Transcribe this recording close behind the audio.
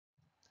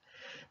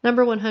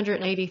Number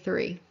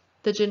 183.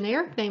 The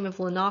generic name of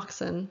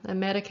Lanoxin, a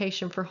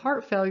medication for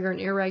heart failure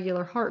and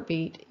irregular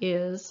heartbeat,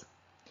 is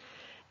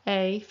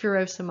A.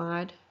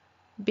 Furosemide,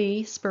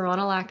 B.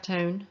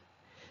 Spironolactone,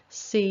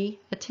 C.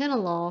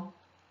 Atenolol,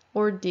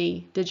 or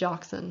D.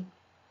 Digoxin.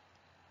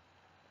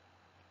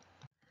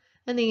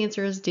 And the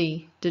answer is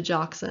D.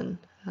 Digoxin.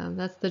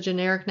 That's the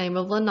generic name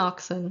of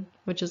Lanoxin,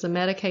 which is a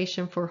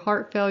medication for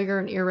heart failure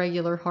and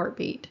irregular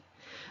heartbeat.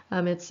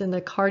 It's in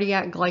the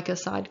cardiac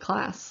glycoside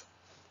class.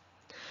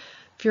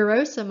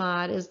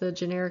 Furosemide is the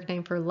generic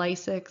name for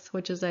Lasix,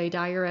 which is a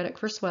diuretic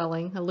for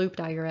swelling, a loop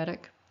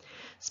diuretic.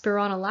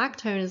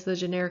 Spironolactone is the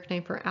generic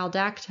name for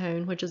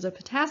Aldactone, which is a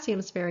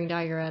potassium-sparing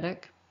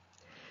diuretic.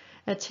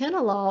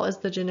 Atenolol is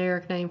the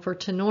generic name for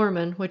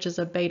Tenormin, which is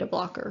a beta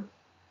blocker.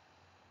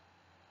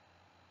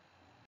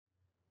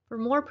 For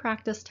more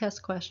practice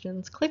test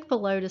questions, click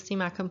below to see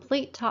my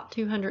complete Top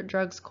 200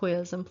 Drugs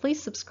quiz, and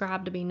please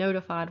subscribe to be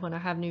notified when I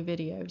have new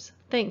videos.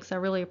 Thanks, I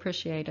really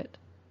appreciate it.